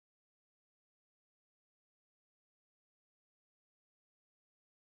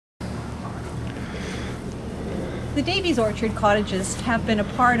The Davies Orchard cottages have been a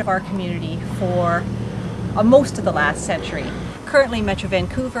part of our community for most of the last century. Currently, Metro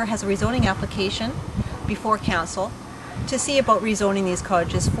Vancouver has a rezoning application before Council to see about rezoning these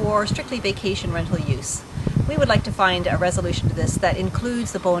cottages for strictly vacation rental use. We would like to find a resolution to this that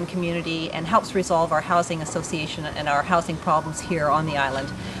includes the Bowen community and helps resolve our housing association and our housing problems here on the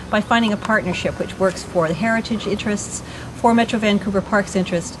island by finding a partnership which works for the heritage interests, for Metro Vancouver Park's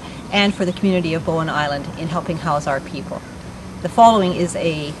interest, and for the community of Bowen Island in helping house our people. The following is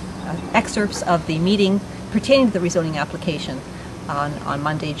excerpts of the meeting pertaining to the rezoning application on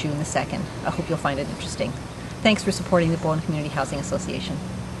Monday, June the 2nd. I hope you'll find it interesting. Thanks for supporting the Bowen Community Housing Association.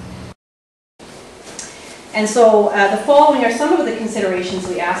 And so the following are some of the considerations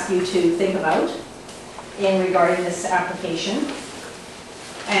we ask you to think about in regarding this application.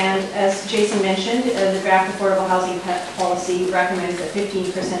 And as Jason mentioned, the draft affordable housing policy recommends that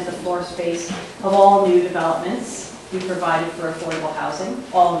 15% of the floor space of all new developments be provided for affordable housing,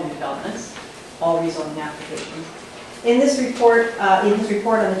 all new developments, all rezoning applications. In this report, on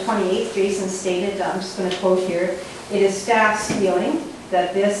the 28th, Jason stated, I'm just going to quote here, it is staff's feeling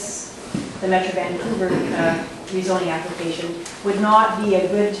that the Metro Vancouver rezoning application would not be a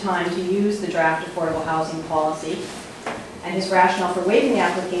good time to use the draft affordable housing policy. And his rationale for waiving the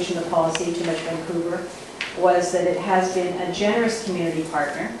application of the policy to Metro Vancouver was that it has been a generous community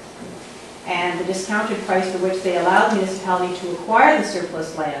partner, and the discounted price for which they allow the municipality to acquire the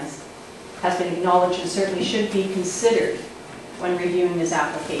surplus lands has been acknowledged and certainly should be considered when reviewing this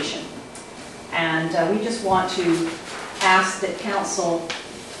application. And we just want to ask that Council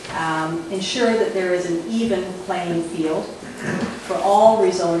ensure that there is an even playing field for all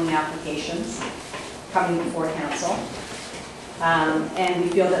rezoning applications coming before Council. And we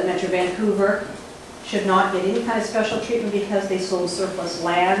feel that Metro Vancouver should not get any kind of special treatment because they sold surplus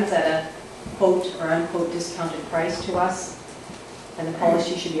lands at a quote or unquote discounted price to us. And the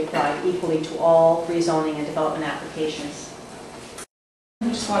policy should be applied equally to all rezoning and development applications. I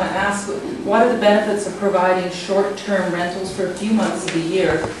just want to ask, what are the benefits of providing short-term rentals for a few months of the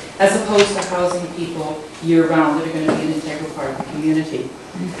year as opposed to housing people year-round that are going to be an integral part of the community?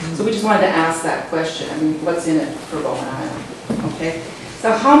 So we just wanted to ask that question. I mean, what's in it for Bowen Island? Okay.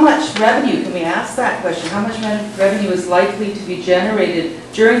 So how much revenue, can we ask that question? How much revenue is likely to be generated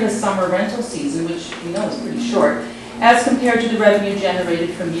during the summer rental season, which we know is pretty short, as compared to the revenue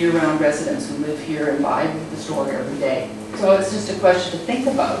generated from year-round residents who live here and buy the store every day? So it's just a question to think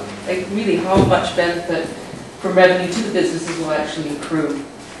about, like really how much benefit from revenue to the businesses will actually accrue.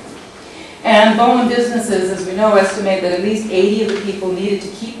 And Bowen businesses, as we know, estimate that at least 80 of the people needed to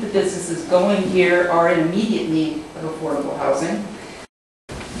keep the businesses going here are in immediate need of affordable housing.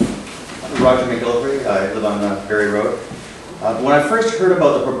 Roger McGilvery, I live on Berry Road. When I first heard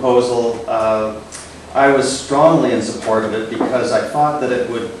about the proposal, I was strongly in support of it because I thought that it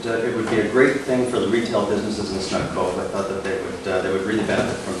would be a great thing for the retail businesses in Snug Cove. I thought that they would really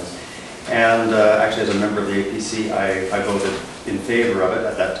benefit from this. And actually, as a member of the APC, I voted in favor of it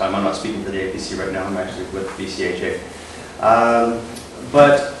at that time. I'm not speaking for the APC right now. I'm actually with BCHA.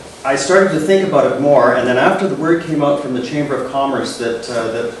 But I started to think about it more, and then after the word came out from the Chamber of Commerce that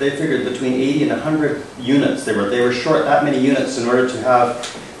they figured between 80 and 100 units, they were short that many units in order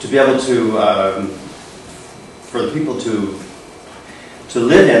to be able to for the people to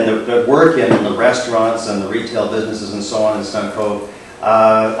live in, that work in the restaurants and the retail businesses and so on in Snug Cove.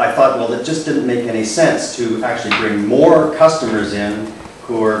 I thought, well, it just didn't make any sense to actually bring more customers in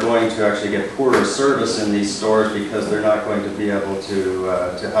who are going to actually get poorer service in these stores because they're not going to be able to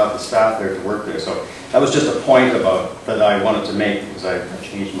have the staff there to work there. So that was just a point that I wanted to make because I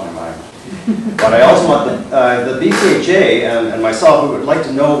changed my mind. But I also want the BCHA and myself, we would like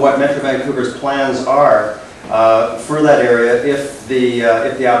to know what Metro Vancouver's plans are for that area if the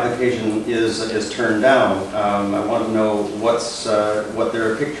application is turned down. I want to know what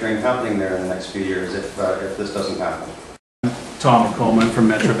they're picturing happening there in the next few years if this doesn't happen. Tom Coleman from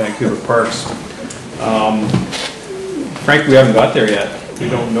Metro Vancouver Parks. Frankly, we haven't got there yet. We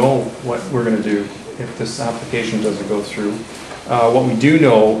don't know what we're going to do if this application doesn't go through. What we do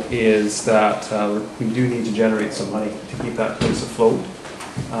know is that we do need to generate some money to keep that place afloat.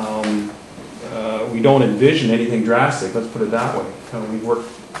 We don't envision anything drastic, let's put it that way. We've worked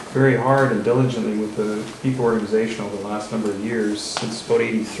very hard and diligently with the people organization over the last number of years, since about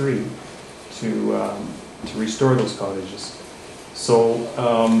 '83, to restore those cottages. So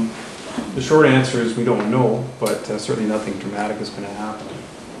the short answer is we don't know, but certainly nothing dramatic is going to happen.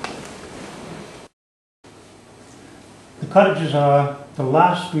 The cottages are the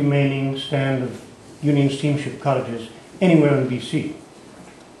last remaining stand of Union Steamship cottages anywhere in BC.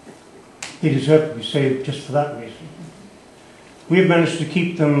 they deserve to be saved just for that reason. We've managed to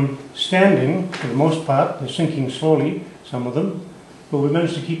keep them standing for the most part. They're sinking slowly, some of them, but we've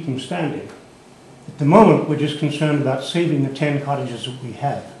managed to keep them standing. At the moment, we're just concerned about saving the 10 cottages that we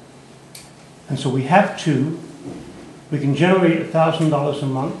have. And so we have two. We can generate $1,000 a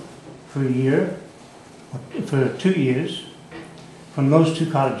month for a year, for 2 years, from those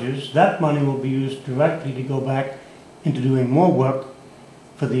 2 cottages. That money will be used directly to go back into doing more work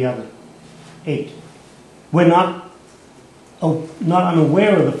for the other 8. We're not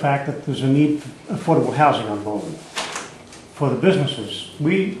unaware of the fact that there's a need for affordable housing on Bowen for the businesses.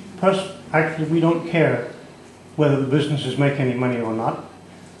 Actually, we don't care whether the businesses make any money or not.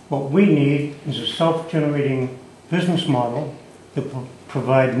 What we need is a self-generating business model that will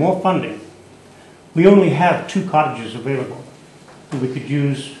provide more funding. We only have 2 cottages available that we could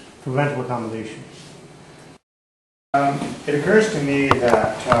use for rental accommodation. It occurs to me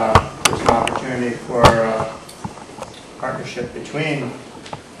that there's an opportunity for a partnership between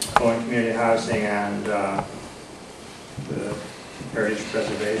Bowen Community Housing and the Heritage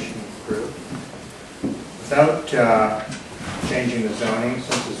Preservation Group without changing the zoning,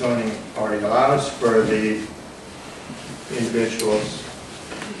 since the zoning already allows for the individuals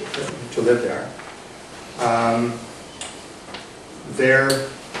to live there. Their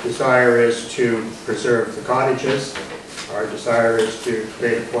desire is to preserve the cottages. Our desire is to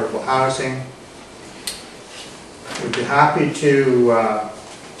create affordable housing. We'd be happy to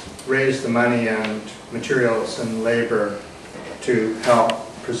raise the money and materials and labor to help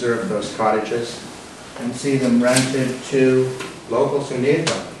preserve those cottages and see them rented to locals who need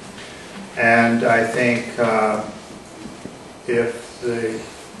them. And I think if the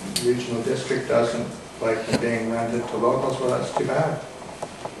regional district doesn't like them being rented to locals, well, that's too bad.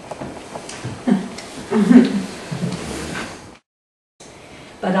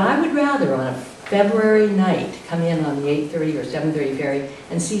 But I would rather on a February night come in on the 8:30 or 7:30 ferry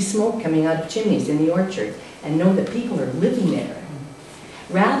and see smoke coming out of chimneys in the orchard and know that people are living there,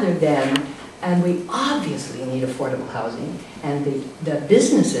 rather than, and we obviously need affordable housing, and the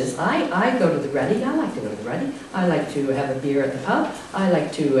businesses, I go to the Ruddy, I like to go to the Ruddy, I like to have a beer at the pub, I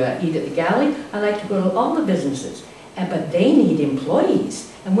like to eat at the galley, I like to go to all the businesses, but they need employees.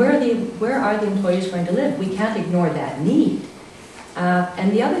 And where are the employees going to live? We can't ignore that need.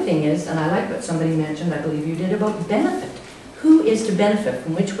 And the other thing is, and I like what somebody mentioned, I believe you did, about benefit. Who is to benefit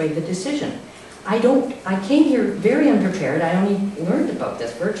from which way the decision? I came here very unprepared. I only learned about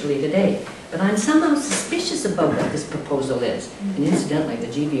this virtually today. But I'm somehow suspicious about what this proposal is. And incidentally, the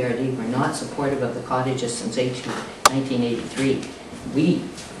GVRD were not supportive of the cottages since 1983. We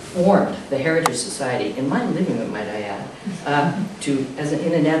formed the Heritage Society, in my living room, might I add,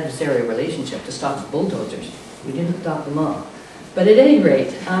 in an adversarial relationship to stop the bulldozers. We didn't stop them all. But at any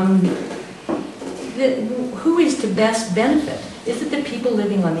rate, who is to best benefit? Is it the people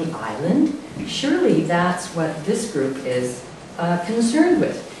living on the island? Surely that's what this group is concerned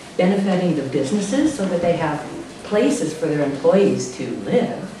with, benefiting the businesses so that they have places for their employees to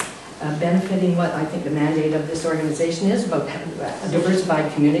live, benefiting what I think the mandate of this organization is, about a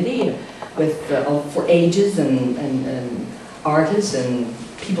diversified community with for ages and artists and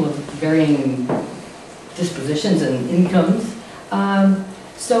people of varying dispositions and incomes.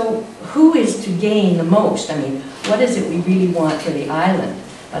 So who is to gain the most? I mean, what is it we really want for the island?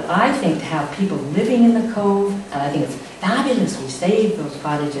 But I think to have people living in the cove, and I think it's fabulous we saved those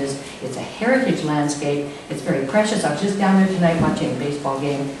cottages. It's a heritage landscape. It's very precious. I was just down there tonight watching a baseball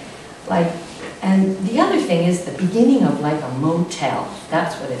game. And the other thing is the beginning of like a motel.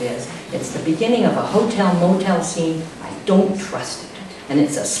 That's what it is. It's the beginning of a hotel-motel scene. I don't trust it. And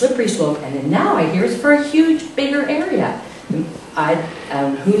it's a slippery slope. And then now I hear it's for a huge, bigger area.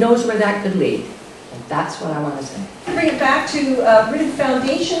 Who knows where that could lead? And that's what I want to say. Bring it back to really the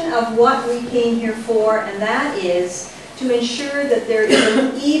foundation of what we came here for, and that is to ensure that there is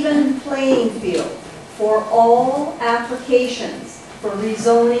an even playing field for all applications for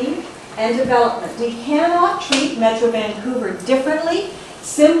rezoning and development. We cannot treat Metro Vancouver differently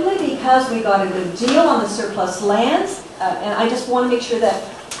simply because we got a good deal on the surplus lands, and I just want to make sure that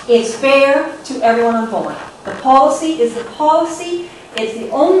it's fair to everyone on Bowen. The policy is the policy. It's the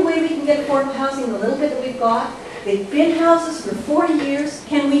only way we can get affordable housing, the little bit that we've got. They've been houses for 40 years.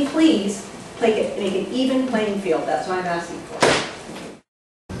 Can we please make an even playing field? That's what I'm asking for.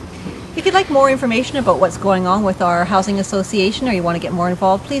 If you'd like more information about what's going on with our housing association, or you want to get more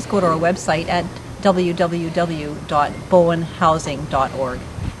involved, please go to our website at www.bowenhousing.org.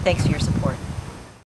 Thanks for your support.